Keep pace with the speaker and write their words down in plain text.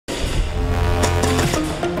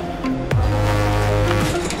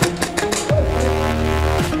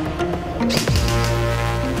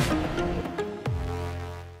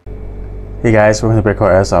Hey guys, welcome to Breakout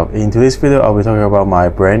Airsoft. In today's video, I'll be talking about my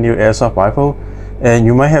brand new Airsoft rifle. And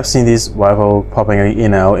you might have seen this rifle popping in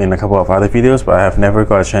and out in a couple of other videos, but I have never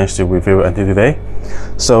got a chance to review it until today.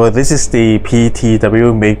 So this is the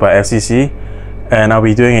PTW made by FCC, and I'll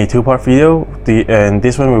be doing a two-part video. And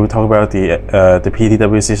this one we will talk about the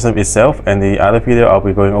PTW system itself, and the other video I'll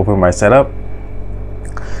be going over my setup.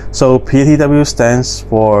 So PTW stands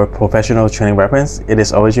for Professional Training Weapons. It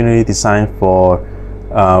is originally designed for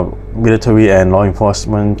military and law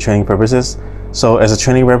enforcement training purposes. So as a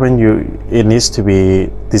training weapon, it needs to be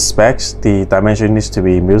the specs, the dimension needs to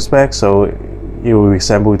be mil-spec, so it will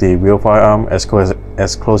resemble the real firearm as close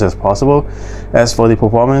as possible. As for the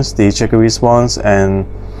performance, the trigger response and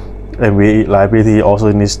reliability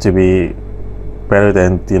also needs to be better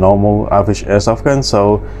than the normal average airsoft gun.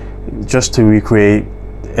 So just to recreate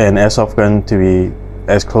an airsoft gun to be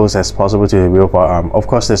as close as possible to the real firearm. Of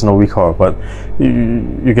course, there's no recoil, but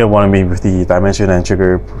you get what I mean with the dimension and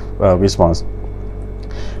trigger response.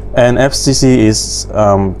 And FCC is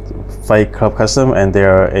Fight Club Custom, and they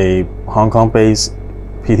are a Hong Kong-based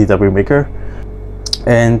PTW maker.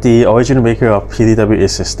 And the original maker of PTW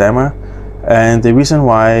is Systema. And the reason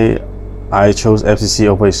why I chose FCC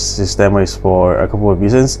over Systema is for a couple of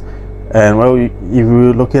reasons. And well, if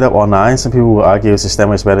you look it up online, some people will argue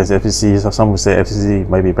Systema is better than FCC, so some will say FCC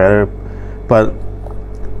might be better. But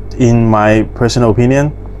in my personal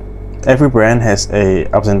opinion, every brand has a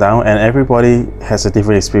ups and downs, and everybody has a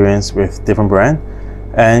different experience with different brand.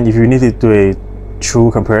 And if you need to do a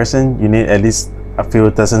true comparison, you need at least a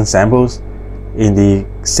few dozen samples in the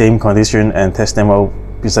same condition and test them out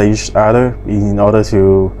beside each other in order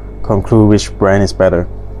to conclude which brand is better.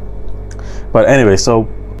 But anyway, so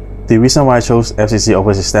the reason why I chose FCC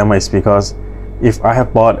over Systema is because if I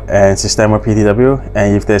have bought a Systema PTW,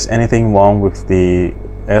 and if there's anything wrong with the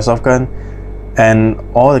airsoft gun, and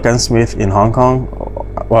all the gunsmiths in Hong Kong,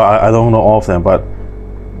 well, I don't know all of them, but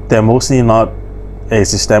they're mostly not a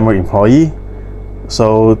Systema employee,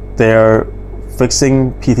 so their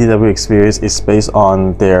fixing PTW experience is based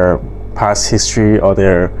on their past history, or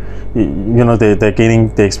they're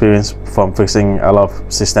gaining the experience from fixing a lot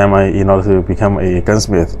of Systema in order to become a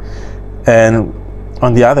gunsmith. And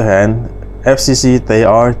on the other hand, FCC, they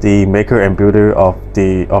are the maker and builder of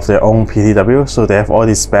their own PTW, so they have all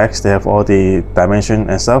the specs, they have all the dimension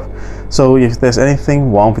and stuff. So if there's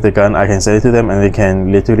anything wrong with the gun, I can say it to them, and they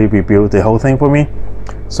can literally rebuild the whole thing for me.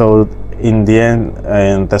 So in the end,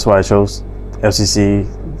 and that's why I chose FCC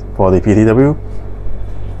for the PTW.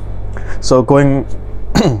 So going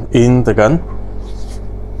in the gun,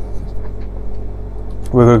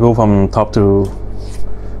 we're gonna go from top to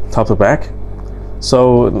back.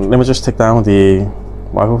 So let me just take down the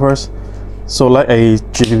rifle first. So like a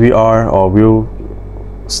GBR or real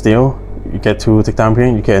steel, you get to take down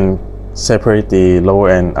pin, you can separate the lower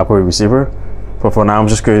and upper receiver. But for now, I'm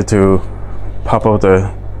just going to pop out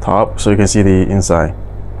the top so you can see the inside.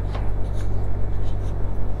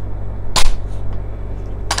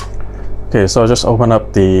 Okay, so I'll just open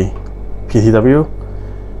up the PTW,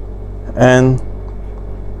 and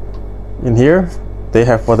in here they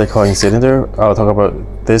have what they call a cylinder. I'll talk about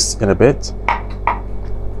this in a bit.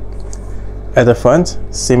 At the front,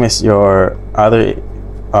 same as your other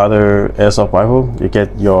airsoft rifle, you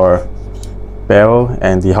get your barrel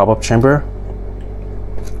and the hop-up chamber.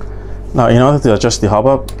 Now, in order to adjust the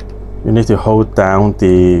hop-up, you need to hold down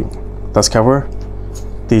the dust cover.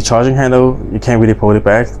 The charging handle, you can't really pull it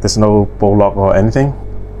back. There's no bolt lock or anything.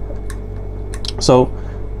 So,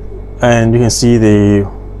 and you can see the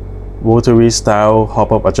rotary style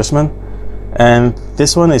hop-up adjustment. And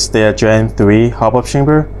this one is their Gen 3 hop-up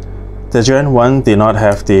chamber. The Gen 1 did not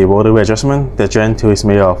have the rotary adjustment. The Gen 2 is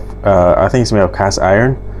made of, I think it's made of cast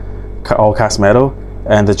iron or cast metal.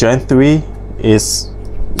 And the Gen 3 is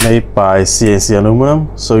made by CNC aluminum,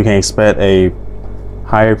 so you can expect a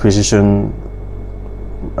higher precision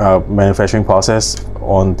manufacturing process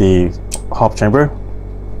on the hop chamber.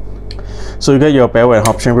 So you get your barrel and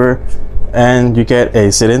hop chamber, and you get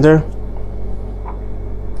a cylinder.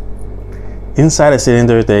 Inside the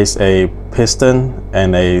cylinder, there's a piston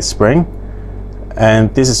and a spring,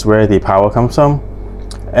 and this is where the power comes from.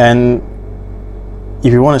 And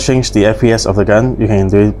if you want to change the FPS of the gun, you can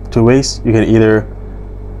do it two ways. You can either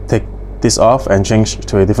take this off and change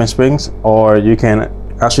to a different springs, or you can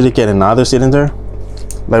actually get another cylinder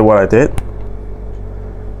like what I did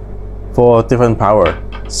for different power.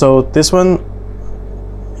 So this one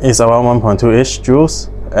is around 1.2-ish joules,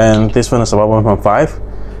 and this one is about 1.5,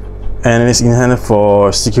 and it's intended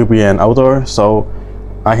for CQB and outdoor, so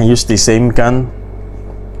I can use the same gun,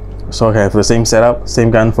 so I can have the same setup,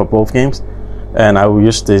 same gun for both games. and I will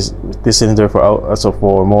use this cylinder for also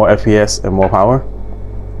for more FPS and more power.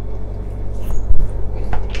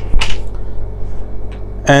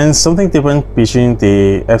 And something different between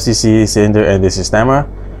the FCC cylinder and the Systema.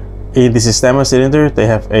 In the Systema cylinder, they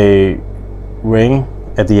have a ring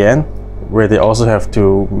at the end where they also have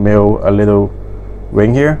to mill a little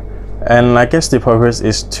ring here, and I guess the purpose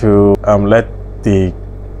is to let the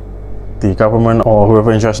government or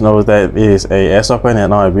whoever in charge knows that it is a airsoft gun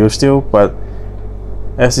and not a real steel. But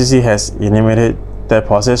FCC has eliminated that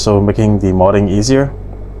process, so making the modding easier.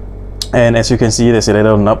 And as you can see, there's a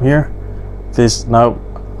little knob here. This knob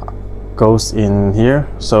goes in here,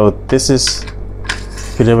 so this is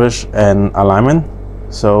pretty much an alignment.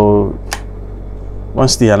 So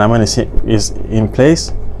once the alignment is in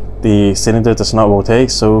place, the cylinder does not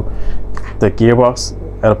rotate, so the gearbox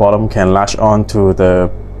at the bottom can latch on to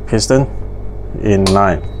the piston in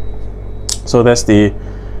line. So that's the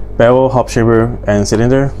barrel, hub chamber, and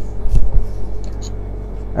cylinder.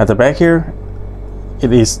 At the back here,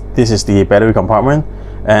 this is the battery compartment,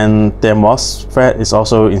 and the Mosfet is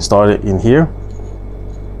also installed in here.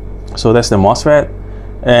 So that's the Mosfet,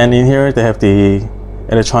 and in here they have the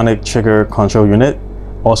electronic trigger control unit,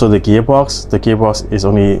 also the gearbox. The gearbox is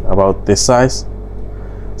only about this size,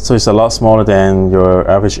 so it's a lot smaller than your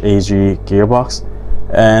average AG gearbox,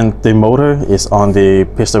 and the motor is on the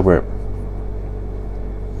pistol grip.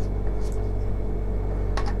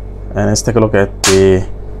 And let's take a look at the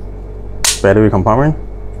battery compartment.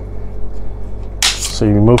 So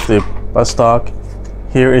you remove the buttstock.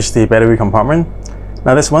 Here is the battery compartment.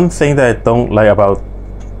 Now there's one thing that I don't like about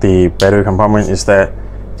the battery compartment is that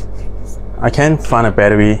I can't find a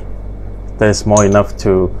battery that is small enough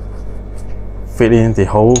to fit in the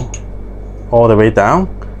hole all the way down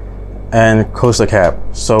and close the cap.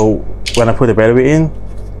 So when I put the battery in,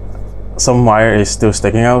 some wire is still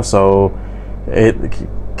sticking out, so it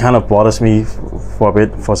kind of bothers me for a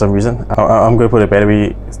bit for some reason. I'm going to put a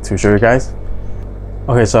battery to show you guys.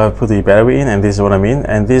 Okay, so I put the battery in, and this is what I mean.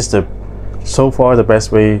 And this is so far the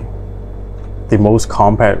best way, the most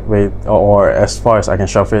compact way, or as far as I can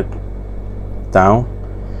shove it down.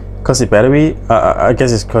 Because the battery, I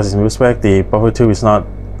guess it's because it's Mosfet, the buffer tube is not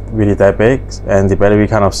really that big, and the battery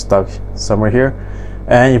kind of stuck somewhere here.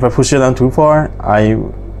 And if I push it down too far, I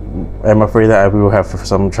am afraid that I will have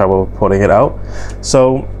some trouble pulling it out.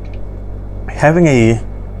 So having a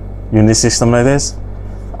unit system like this,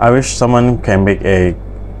 I wish someone can make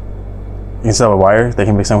instead of a wire, they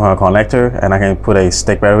can make some kind of connector, and I can put a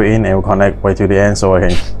stick battery in and it will connect right to the end, so I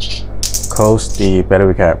can close the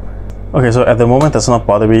battery cap. Okay, so at the moment that's not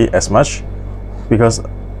bother me as much because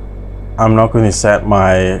I'm not going to set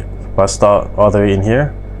my buttstock all the way in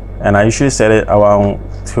here, and I usually set it around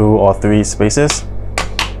 2 or 3 spaces.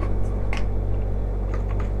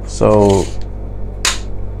 So,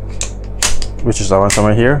 which is around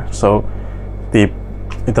somewhere here, so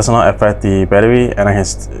it does not affect the battery, and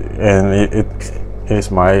it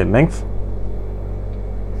is my length.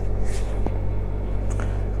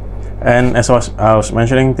 And as I was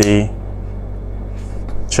mentioning, the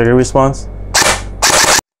trigger response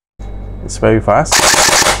is very fast.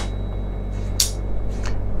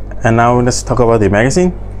 And now let's talk about the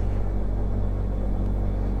magazine.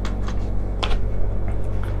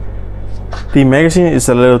 The magazine is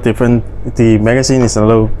a little different. The magazine is a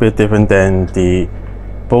little bit different than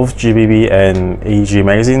both GBB and AEG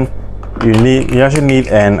magazine. You actually need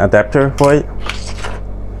an adapter for it.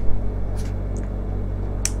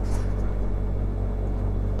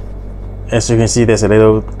 As you can see, there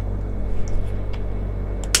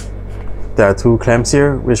are 2 clamps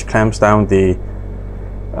here which clamps down the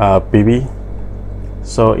BB.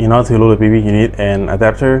 So in order to load the BB, you need an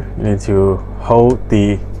adapter. You need to hold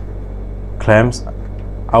the clamps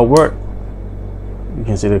outward. You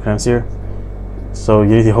can see the clamps here. So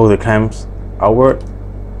you need to hold the clamps outward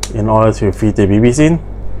in order to feed the BBs in.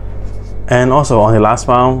 And also on the last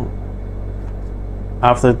mount,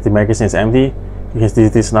 after the magazine is empty, you can see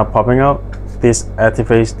this knob popping out. This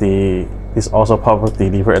activates this also pops up the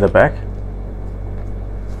lever at the back.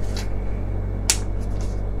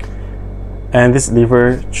 And this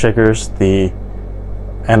lever triggers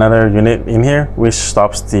another unit in here, which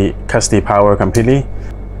cuts the power completely.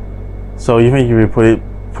 So even if you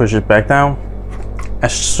push it back down,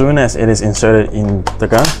 as soon as it is inserted in the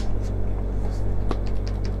gun,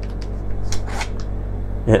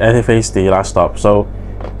 it activates the last stop. So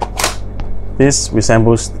this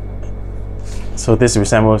resembles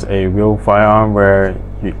a real firearm where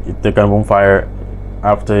the gun won't fire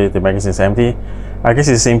after the magazine is empty. I guess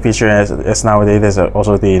it's the same feature as nowadays. There's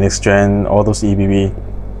also the next gen, all those EBB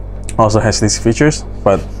also has these features,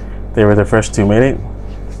 but They were the first to make it.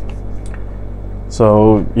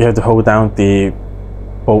 So you have to hold down the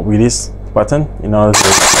bolt release button in order to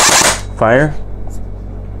fire.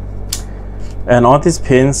 And all these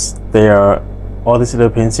pins, all these little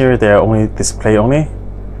pins here, they are only display only,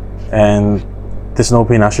 and there's no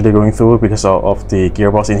pin actually going through because of the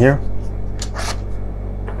gearbox in here.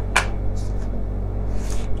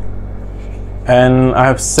 And I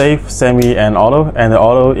have safe, semi, and auto, and the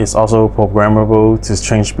auto is also programmable to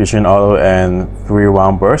change between auto and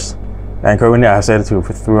 3-round burst. And currently I have set it to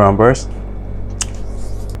 3-round burst.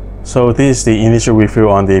 So this is the initial review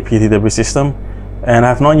on the PTW system, and I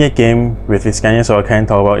have not yet gamed with this gun yet, so I can't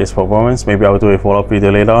talk about its performance. Maybe I'll do a follow-up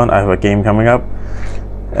video later on. I have a game coming up,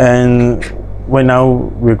 and right now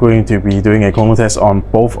we're going to be doing a chrono test on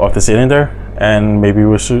both of the cylinder, and maybe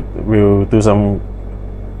we'll do some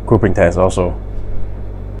grouping tests also.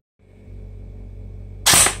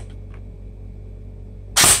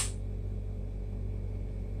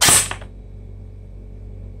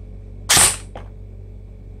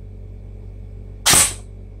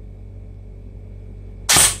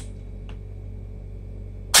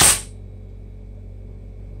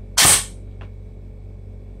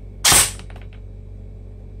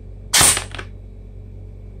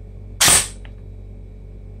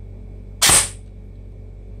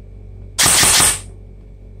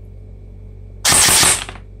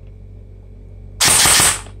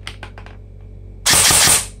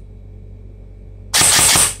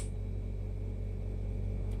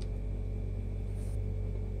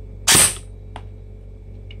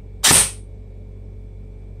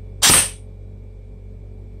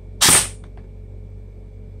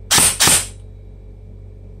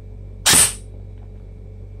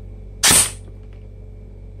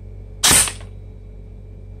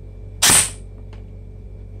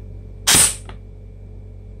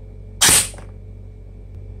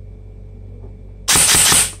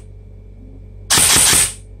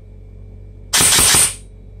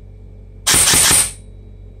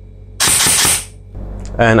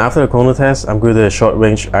 And after the chrono test, I'm going to do a short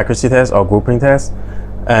range accuracy test or grouping test.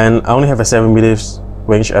 And I only have a 7 meters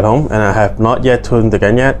range at home, and I have not yet tuned the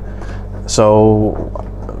gun yet. So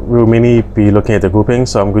we'll mainly be looking at the grouping.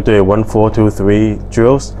 So I'm going to do a 1, 4, 2, 3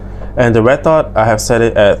 drills. And the red dot, I have set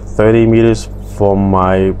it at 30 meters for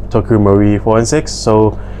my Tokyo Marui 4 and 6.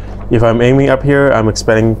 So if I'm aiming up here, I'm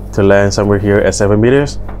expecting to land somewhere here at 7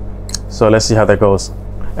 meters. So let's see how that goes.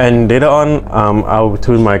 And later on, I'll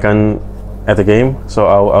tune my gun at the game, so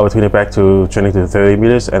I'll tune it back to 20 to 30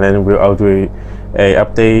 meters, and then I'll do a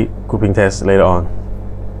update grouping test later on.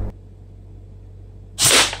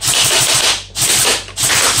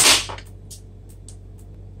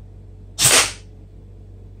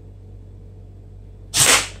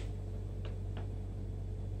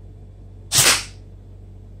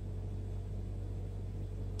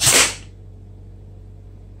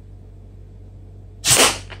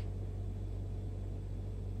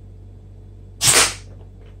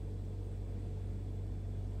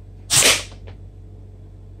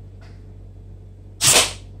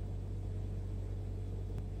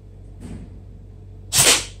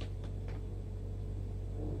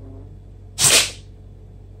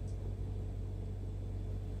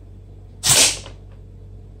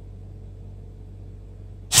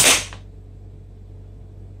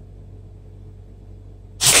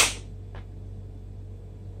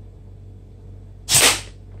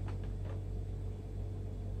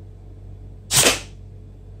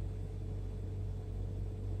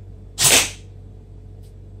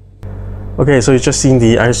 Okay, so you just seen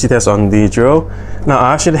the accuracy test on the drill. Now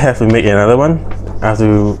I actually have to make another one. I have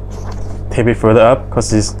to tape it further up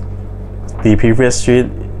because the previous sheet,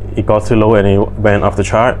 it got too low and it went off the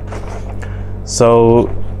chart. So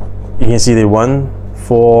you can see the 1,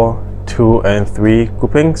 4, 2, and 3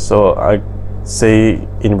 grouping. So I say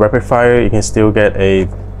in rapid fire, you can still get a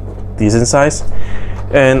decent size.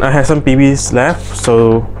 And I have some BBs left,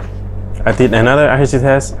 so I did another accuracy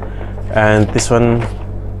test, and this one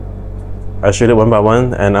I shoot it one by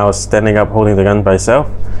one, and I was standing up holding the gun by itself.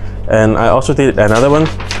 And I also did another one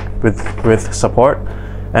with support,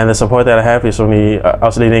 and the support that I have is only I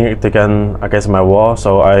was leaning the gun against my wall,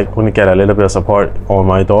 so I only get a little bit of support on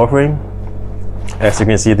my door frame. As you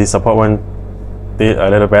can see, the support one did a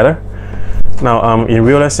little better. Now in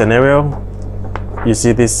real life scenario, you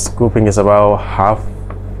see this grouping is about half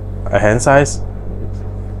a hand size.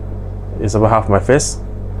 It's about half my fist.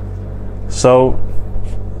 So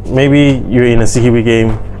maybe you're in a CQB game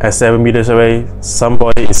at 7 meters away,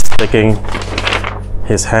 somebody is sticking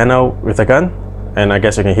his hand out with a gun, and I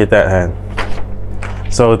guess you can hit that hand.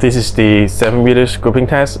 So this is the 7 meters grouping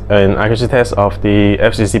test and accuracy test of the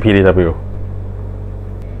FCC PTW.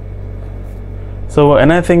 So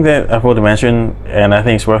another thing that I forgot to mention, and I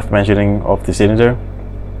think it's worth mentioning of the cylinder,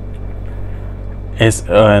 is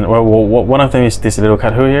one of them is this little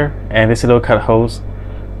cut hole here, and this little cut holes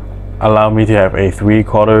allow me to have a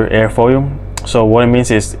 3/4 air volume. So what it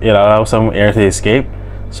means is it allows some air to escape,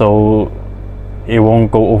 so it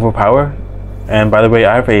won't go over power. And by the way,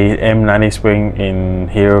 I have a M90 spring in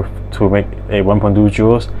here to make a 1.2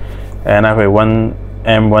 joules, and I have a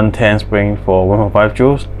M110 spring for 1.5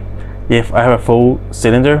 joules. If I have a full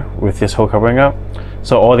cylinder with this hole covering up,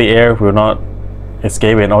 so all the air will not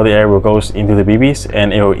escape and all the air will go into the BBs,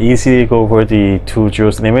 and it will easily go over the 2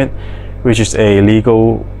 joules limit, which is a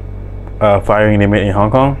legal firing limit in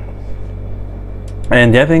Hong Kong.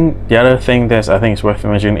 And the other thing that I think is worth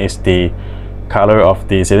mentioning is the color of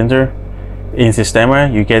the cylinder. In Systema,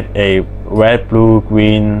 you get a red, blue,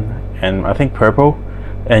 green, and I think purple,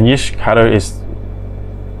 and each color is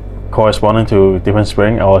corresponding to different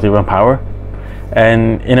spring or different power,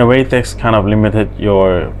 and in a way that's kind of limited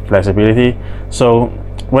your flexibility. So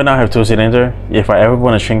when I have 2 cylinder, if I ever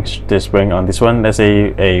want to change the spring on this one, let's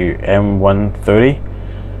say a M130,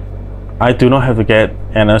 I do not have to get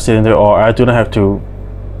another cylinder, or I do not have to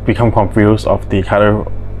become confused of the color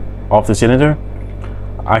of the cylinder.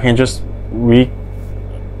 I can just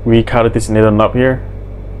recolor this little knob here.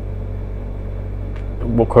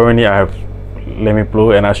 Well, currently I have limit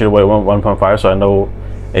blue, and I should weigh 1.5, so I know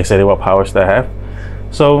exactly what powers that I have.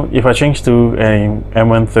 So if I change to a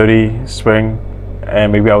M130 spring,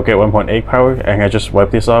 and maybe I'll get 1.8 power, and I just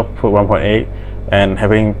wipe this off, put 1.8, and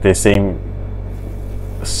having the same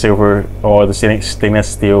silver or the stainless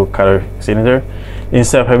steel color cylinder,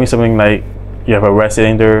 instead of having something like you have a red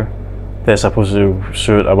cylinder that's supposed to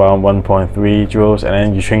shoot around 1.3 joules, and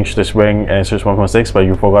then you change the spring and it shoots 1.6, but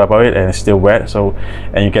you forgot about it and it's still red, so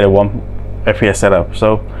and you get a 1 FPS setup.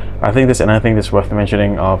 So I think that's another thing that's worth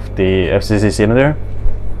mentioning of the FCC cylinder.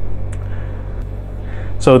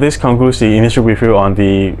 So this concludes the initial review on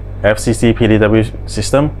the FCC PTW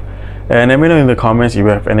system, and let me know in the comments if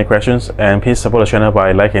you have any questions, and please support the channel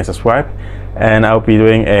by liking and subscribe, and I'll be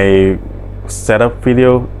doing a setup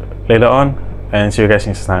video later on, and see you guys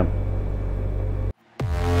next time.